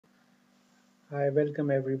Hi, welcome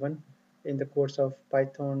everyone in the course of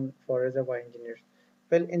Python for Reservoir Engineers.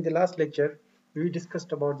 Well, in the last lecture, we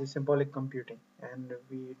discussed about the symbolic computing and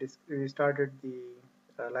we started the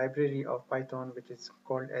library of Python which is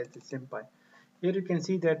called as the Sympy. Here you can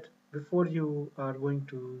see that before you are going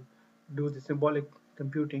to do the symbolic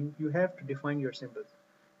computing, you have to define your symbols.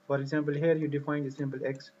 For example, here you define the symbol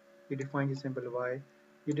X, you define the symbol Y,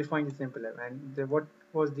 you define the symbol M, and what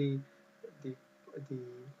was the the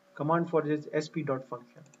command for this sp dot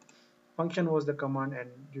function. Function was the command, and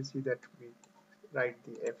you see that we write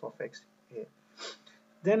the f of x here.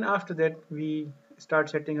 Then after that, we start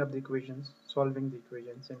setting up the equations, solving the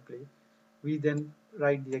equation simply. We then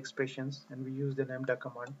write the expressions, and we use the lambda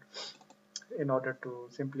command in order to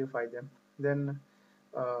simplify them. Then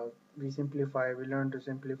uh, we learn to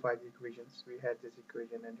simplify the equations. We had this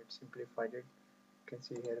equation and it simplified it. You can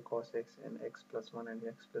see here cos x and x plus 1 and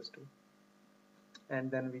x plus 2. And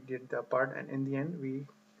then we did the part, and in the end we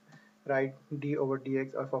write d over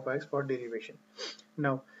dx of x for derivation.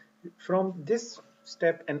 Now from this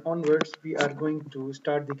step and onwards we are going to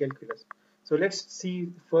start the calculus. So let's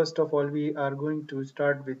see, first of all we are going to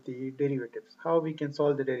start with the derivatives, how we can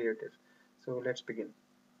solve the derivatives. So let's begin.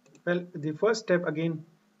 Well, the first step again,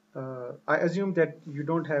 I assume that you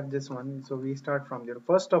don't have this one, so we start from there.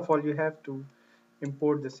 First of all, you have to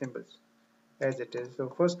import the symbols as it is. So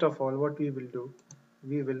first of all, what we will do,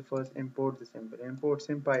 we will first import the symbol. Import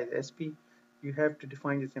Sympy as sp. You have to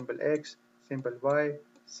define the symbol x, symbol y,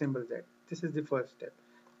 symbol z. This is the first step.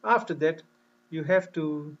 After that, you have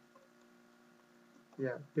to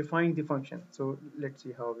define the function. So let's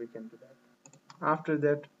see how we can do that. After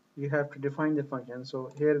that, you have to define the function.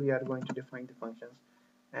 So here we are going to define the functions,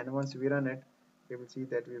 and once we run it, we will see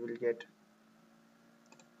that we will get,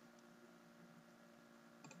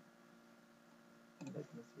 let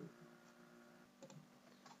me see,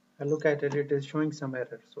 I look at it, it is showing some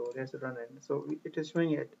error. So let's run it. So it is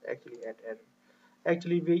showing it actually at error.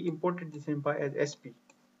 Actually we imported the Sympy as sp,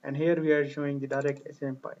 and here we are showing the direct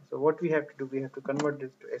Sympy. So what we have to do, we have to convert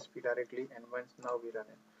this to sp directly, and once now we run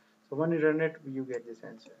it. So when you run it, you get this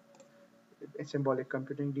answer. Symbolic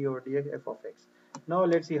computing d over dx f of x. Now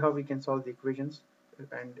let's see how we can solve the equations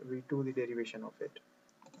and we do the derivation of it.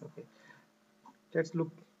 Okay, let's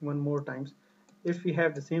look one more times. If we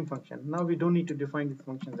have the same function, now we don't need to define these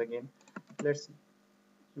functions again. Let's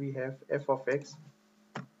We have f of x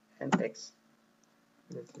and x.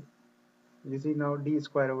 Let's see. You see now d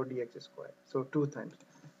square over dx square. So 2 times.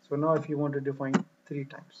 So now if you want to define 3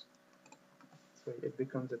 times, so it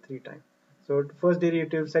becomes a 3 times. So first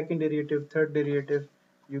derivative, second derivative, third derivative,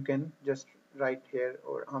 you can just write here,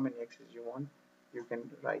 or how many x's you want, you can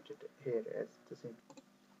write it here as the same.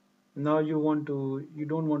 Now you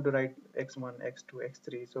don't want to write x1, x2,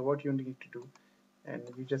 x3. So what you need to do, and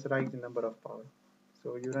you just write the number of power.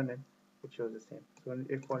 So you run it, it shows the same. So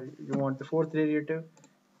if you want the fourth derivative,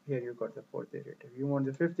 here you got the fourth derivative. You want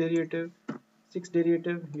the fifth derivative, sixth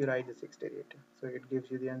derivative, you write the sixth derivative. So it gives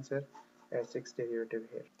you the answer as sixth derivative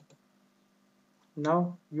here.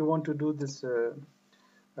 Now you want to do this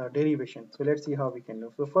derivation. So let's see how we can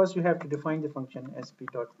do. So first you have to define the function sp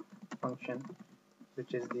dot function,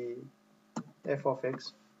 which is the f of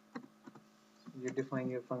x. You define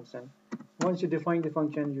your function. Once you define the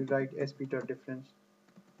function, you write sp dot difference.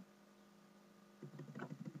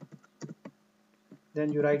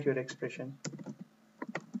 Then you write your expression.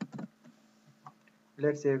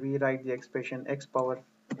 Let's say we write the expression x power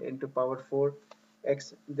into power 4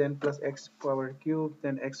 x, then plus x power cube,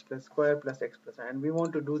 then x plus square plus x plus, and we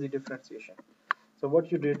want to do the differentiation. So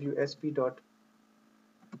what you did, you sp dot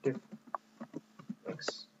diff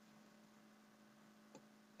x,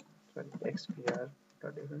 sorry, xpr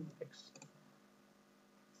dot difference x.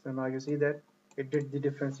 So now you see that it did the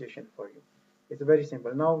differentiation for you. It's very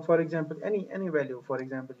simple. Now for example, any value, for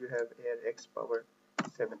example you have here x power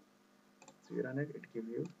 7. So you run it, it gives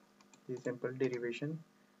you the simple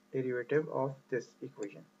derivative of this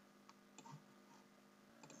equation.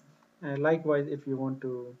 And likewise, if you want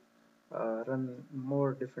to run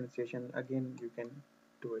more differentiation, again you can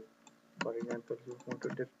do it. For example, you want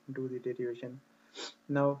to do the derivation.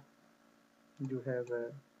 Now you have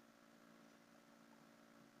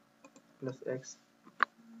plus x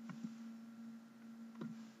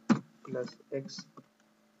plus x.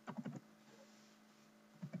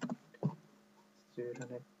 So you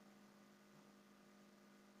run it.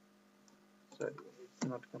 Sorry, it's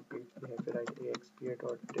not complete. We have to write axp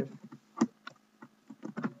dot diff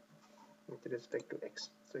with respect to x.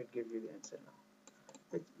 So it gives you the answer now.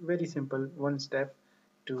 It's very simple, one step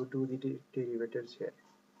to do the derivatives here.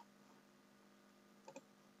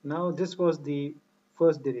 Now this was the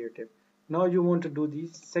first derivative. Now you want to do the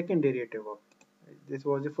second derivative of this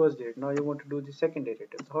was the first derivative. Now you want to do the second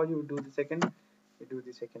derivative. So how you do the second? You do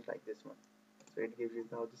the second like this one. So it gives you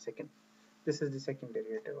now the second. This is the second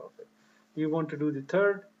derivative of it. You want to do the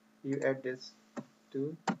third, you add this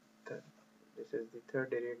to third. This is the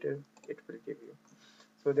third derivative it will give you.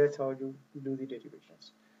 So that's how you do the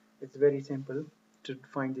derivations. It's very simple to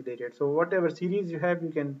find the derivative. So whatever series you have, you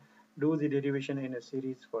can do the derivation in a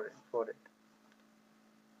series for it.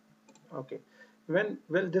 Okay. Well,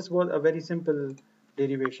 this was a very simple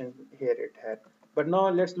derivation here it had. But now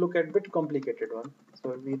let's look at bit complicated one.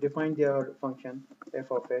 So we define their function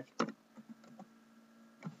f of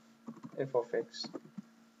x,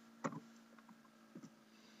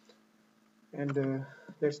 and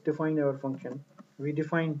let's define our function. We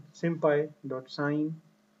define sympy dot sine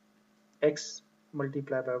x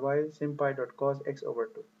multiplied by y, sympy dot cos x over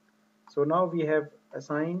 2. So now we have a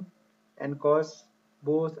sine and cos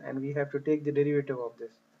both, and we have to take the derivative of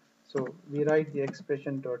this. So we write the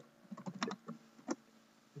expression dot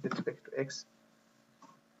with respect to x.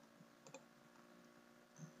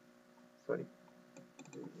 Sorry,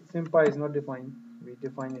 sympy is not defined. We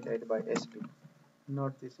define it by sp,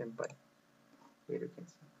 not the sympy. Here you can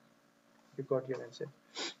see. You got your answer.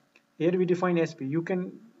 Here we define sp. You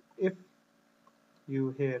can, if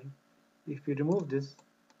you here, if you remove this,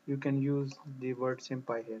 you can use the word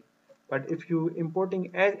sympy here. But if you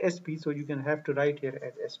importing as sp, so you can have to write here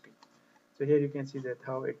as sp. So here you can see that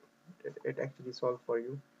how it actually solved for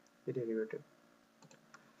you the derivative.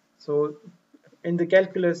 So in the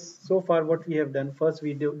calculus, so far what we have done, first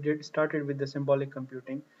we started with the symbolic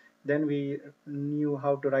computing, then we knew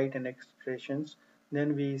how to write an expressions,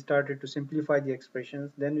 then we started to simplify the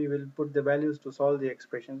expressions, then we will put the values to solve the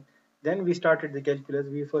expression, then we started the calculus.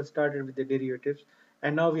 We first started with the derivatives,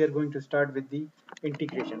 and now we are going to start with the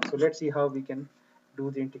integration. So let's see how we can do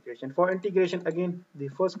the integration. For integration, again the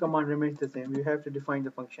first command remains the same. You have to define the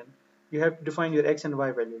function, you have to define your x and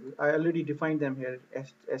y value. I already defined them here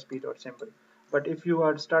as sp dot symbol. But if you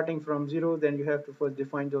are starting from 0, then you have to first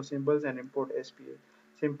define those symbols and import sp,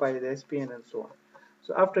 sympy, the spn, and so on.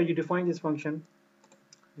 So after you define this function,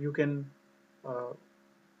 you can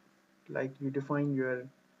like you define your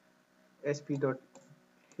sp dot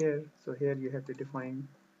here. So here you have to define,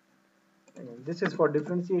 and this is for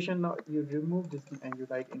differentiation. Now you remove this and you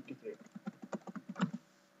write integrate.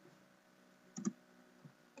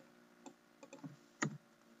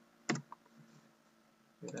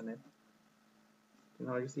 You run it.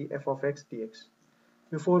 Now you see f of x dx.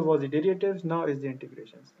 Before was the derivatives, now is the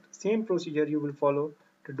integrations. Same procedure you will follow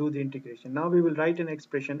to do the integration. Now we will write an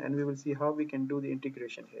expression and we will see how we can do the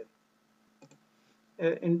integration here.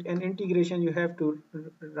 In integration, you have to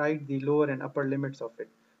write the lower and upper limits of it.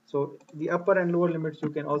 So the upper and lower limits, you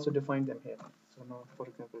can also define them here. So now, for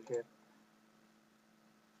example, here.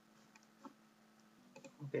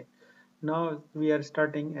 Okay. Now we are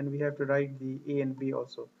starting and we have to write the a and b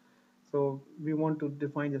also. So we want to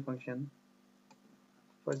define the function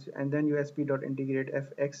first, and then usp dot integrate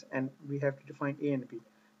fx, and we have to define a and b.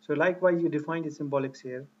 So likewise, you define the symbolics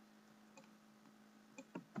here.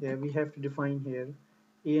 Yeah, we have to define here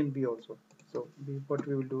a and b also. So what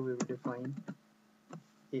we will do, we will define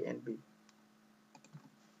a and b.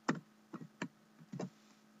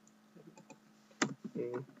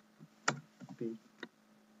 A, b,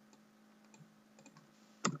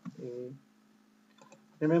 a.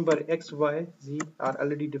 Remember, x, y, z are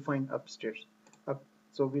already defined upstairs. Up,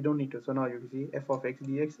 so we don't need to. So now you see f of x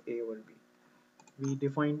dx a over b. We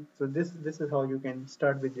define. So this is how you can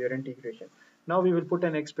start with your integration. Now we will put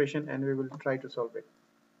an expression and we will try to solve it.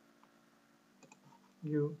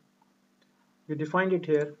 You defined it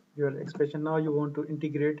here, your expression. Now you want to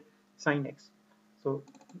integrate sine x. So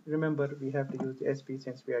remember, we have to use the sp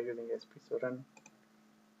since we are using sp. So run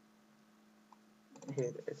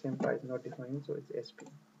here. Sympy is not defined, so it's sp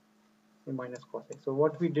minus cos x. So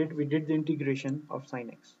what we did the integration of sine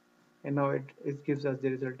x, and now it gives us the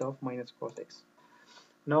result of minus cos x.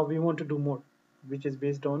 Now we want to do more, which is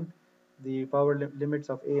based on the power limits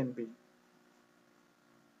of a and b.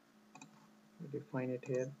 We define it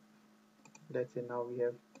here. Let's say now we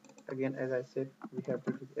have, again as I said, we have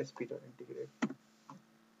to do sp dot integrate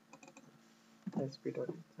sp dot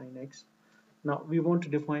sine x. Now we want to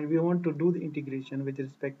do the integration with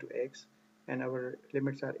respect to x, and our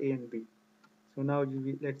limits are a and b. So now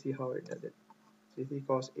let's see how it does it. So you see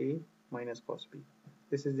cos a minus cos b.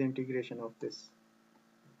 This is the integration of this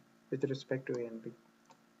with respect to a and b.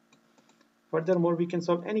 Furthermore, we can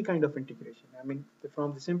solve any kind of integration. I mean,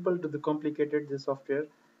 from the simple to the complicated, the software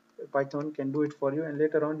Python can do it for you, and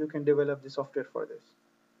later on you can develop the software for this.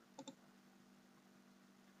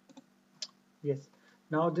 Yes.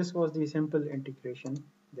 Now this was the simple integration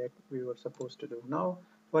that we were supposed to do. Now,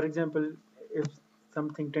 for example, if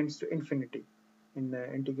something tends to infinity in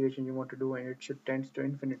the integration you want to do and it should tends to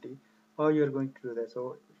infinity, how you are going to do that?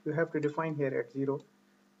 So you have to define here at 0,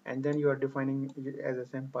 and then you are defining as a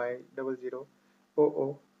Sympy 00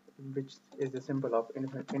 00, which is the symbol of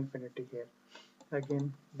infinity here.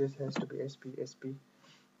 Again, this has to be SP,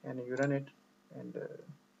 and you run it, and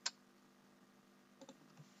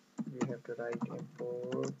we have to write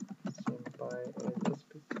import Sympy as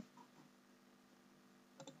SP.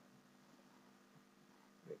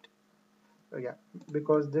 Wait. So yeah,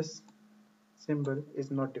 because this symbol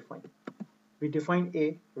is not defined. We defined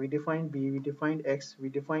A, we defined B, we defined X, we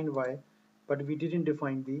defined Y, but we didn't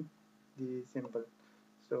define the symbol.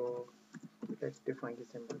 So let's define the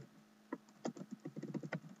symbol.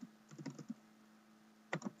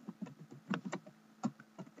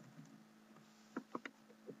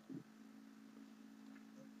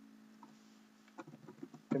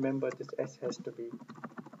 Remember, this S has to be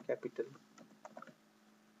capital.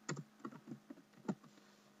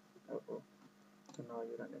 Oh. So now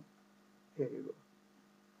you run it. Here you go.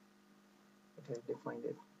 It has defined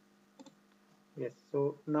it. Yes.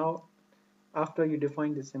 So now after you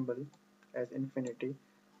define the symbol as infinity,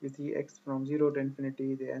 you see x from 0 to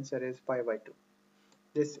infinity, the answer is pi by 2.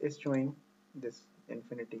 This is showing this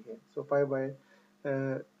infinity here. So pi by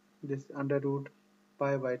this under root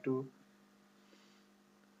pi by 2.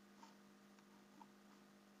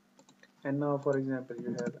 And now for example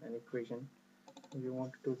you have an equation, you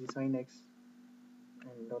want to do the sin x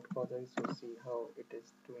and dot cos x, so see how it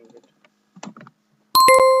is doing it.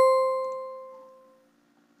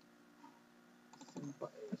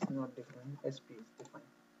 It's not defined, sp is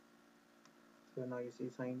defined. So now you see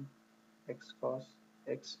sin x cos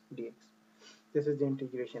x dx. This is the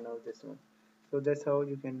integration of this one. So that's how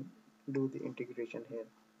you can do the integration here.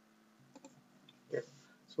 Yes.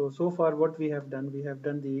 So far what we have done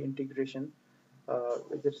the integration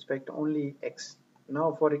with respect to only x.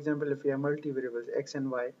 Now for example, if we have multi-variables x and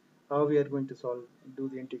y, how we are going to do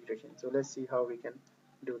the integration. So let's see how we can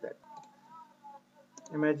do that.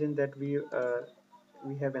 Imagine that we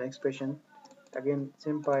have an expression. Again,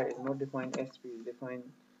 Sympy is not defined, sp is defined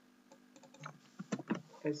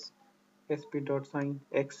s sp dot sin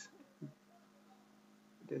x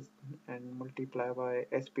this and multiply by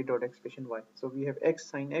sp dot expression y. So we have x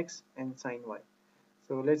sin x and sin y.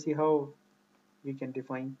 So let's see how we can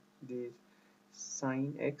define the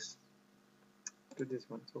sin x to this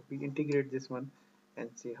one. So we integrate this one and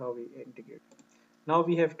see how we integrate. Now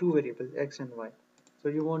we have two variables x and y. So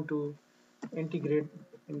you want to integrate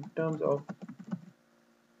in terms of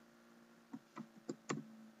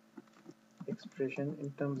expression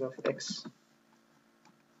in terms of x.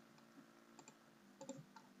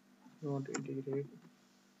 You want to integrate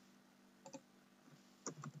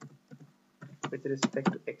with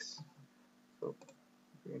respect to x. So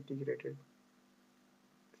we integrated.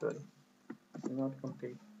 Sorry, it's not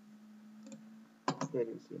complete. Here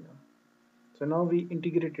you see now. So now we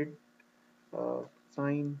integrated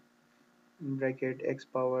sine bracket x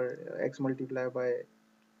power x multiplied by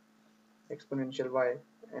exponential y,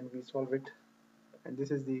 and we solve it, and this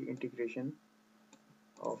is the integration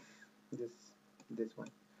of this one.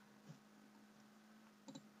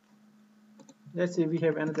 Let's say we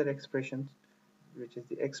have another expression which is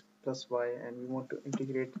the x plus y, and we want to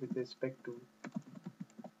integrate with respect to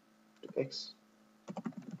x.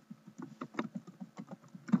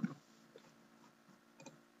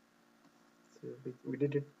 So we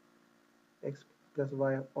did it, x plus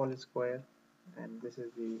y all square, and this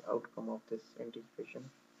is the outcome of this integration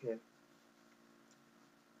here.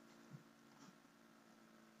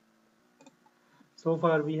 So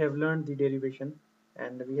far we have learned the derivation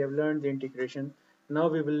and we have learned the integration. Now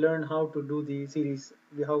we will learn how to do the series,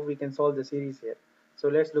 how we can solve the series here. So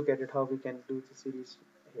let's look at it, how we can do the series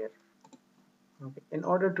here. Okay. In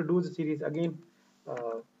order to do the series, again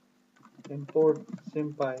import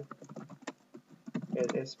Sympy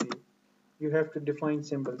as sp. You have to define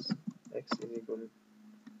symbols. X is equal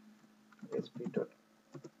to sp dot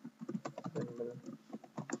symbol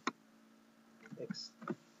x.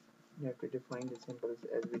 You have to define the symbols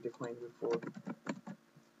as we defined before.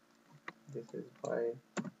 This is y,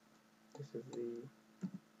 this is the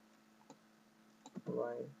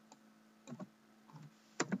y.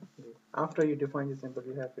 After you define the symbol,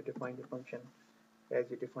 you have to define the function as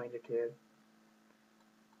you defined it here.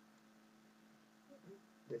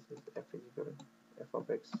 This is f is equal to f of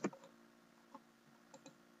x.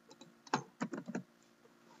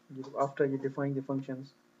 After you define the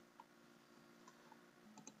functions,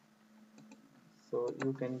 So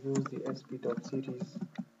you can use the sp.series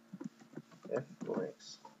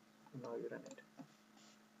fox. Now you run it.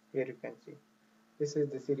 Here you can see this is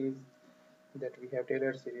the series that we have,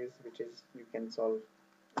 Taylor series, which is you can solve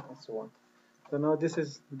and so on. So now this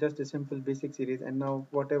is just a simple basic series, and now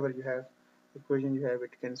whatever you have equation you have,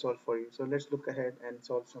 it can solve for you. So let's look ahead and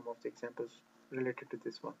solve some of the examples related to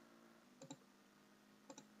this one.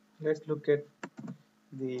 Let's look at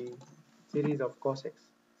the series of cos x.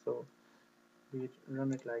 So we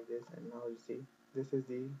run it like this, and now you see this is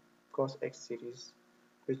the cos x series,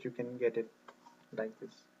 which you can get it like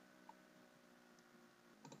this.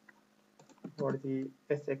 For the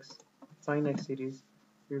sx sin x series,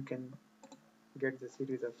 you can get the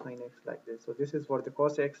series of sin x like this. So this is for the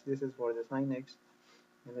cos x, this is for the sin x,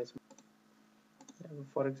 and this,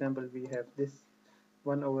 for example, we have this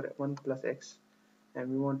 1 over 1 plus x, and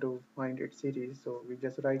we want to find its series, so we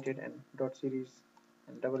just write it and dot series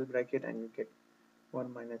and double bracket, and you get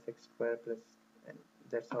 1 minus x square plus, and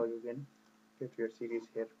that's how you can get your series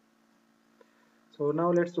here. So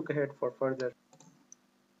now let's look ahead for further.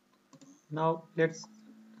 Now let's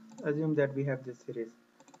assume that we have this series,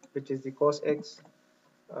 which is the cos x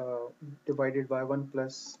uh, divided by 1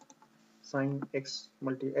 plus sine x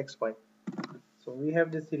multi xy. So we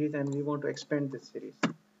have this series and we want to expand this series.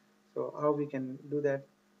 So how we can do that?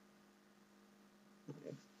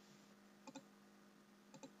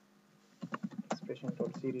 Expression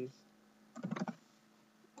dot series.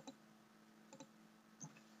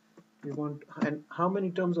 You want, and how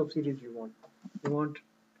many terms of series you want? You want,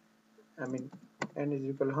 I mean, n is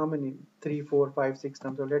equal how many? 3, 4, 5, 6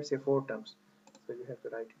 terms. So let's say 4 terms. So you have to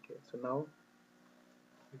write it here. So now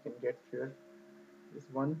you can get here is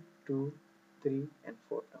 1, 2, 3, and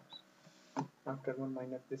 4 terms. After 1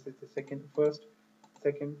 minus, this is the second, first,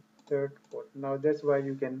 second, third, fourth. Now that's why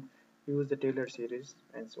you can use the Taylor series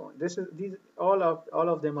and so on. This is these all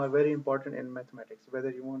of them are very important in mathematics, whether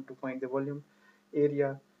you want to find the volume,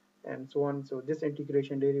 area, and so on. So this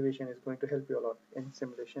integration derivation is going to help you a lot in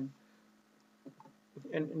simulation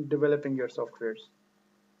and in developing your softwares.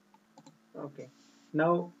 Okay,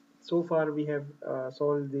 now so far we have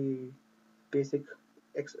solved the basic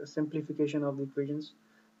simplification of the equations,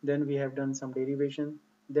 then we have done some derivation,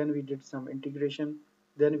 then we did some integration,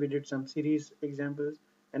 then we did some series examples,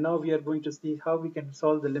 and now we are going to see how we can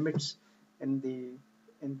solve the limits in the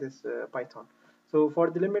in this Python. So for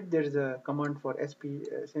the limit, there is a command for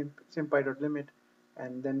sympy.limit,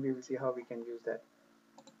 and then we will see how we can use that.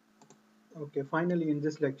 Okay, finally in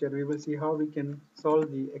this lecture we will see how we can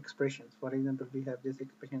solve the expressions. For example, we have this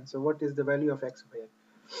expression. So what is the value of x here?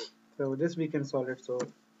 So this we can solve it. So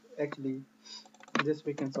actually this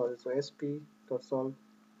we can solve it. So sp dot solve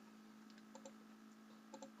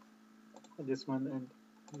this one, and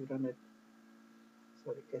we run it.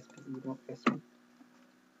 Sorry, sp not sp.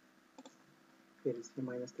 Here is the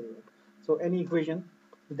minus 3. So any equation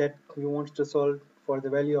that you want to solve for the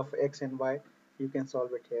value of x and y, you can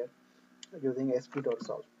solve it here using sp dot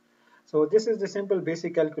solve. So this is the simple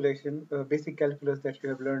basic calculation, basic calculus that you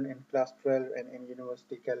have learned in class 12 and in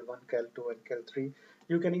university Cal 1, Cal 2, and Cal 3.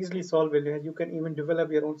 You can easily solve it. You can even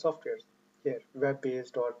develop your own softwares here,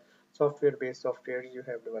 web-based or software-based softwares you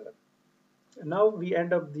have developed. Now we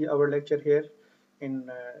end up our lecture here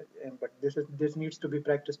but this needs to be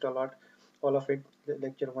practiced a lot, all of it,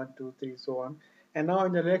 lecture 1, 2, 3, so on. And now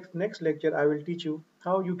in the next lecture I will teach you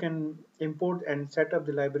how you can import and set up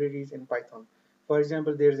the libraries in Python. For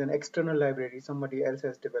example, there is an external library somebody else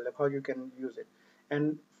has developed, how you can use it.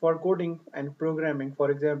 And for coding and programming,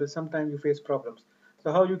 for example, sometimes you face problems,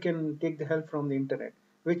 so how you can take the help from the internet,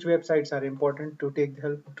 which websites are important to take the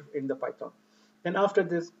help in the Python. And after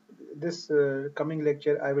this coming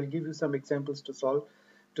lecture, I will give you some examples to solve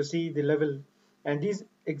to see the level. And these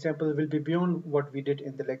examples will be beyond what we did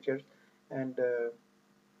in the lecture. And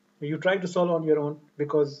you try to solve on your own,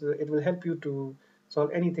 because it will help you to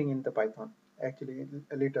solve anything in the Python actually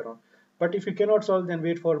later on. But if you cannot solve, then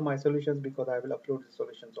wait for my solutions, because I will upload the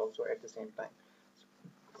solutions also at the same time.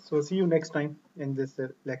 So see you next time in this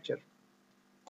lecture.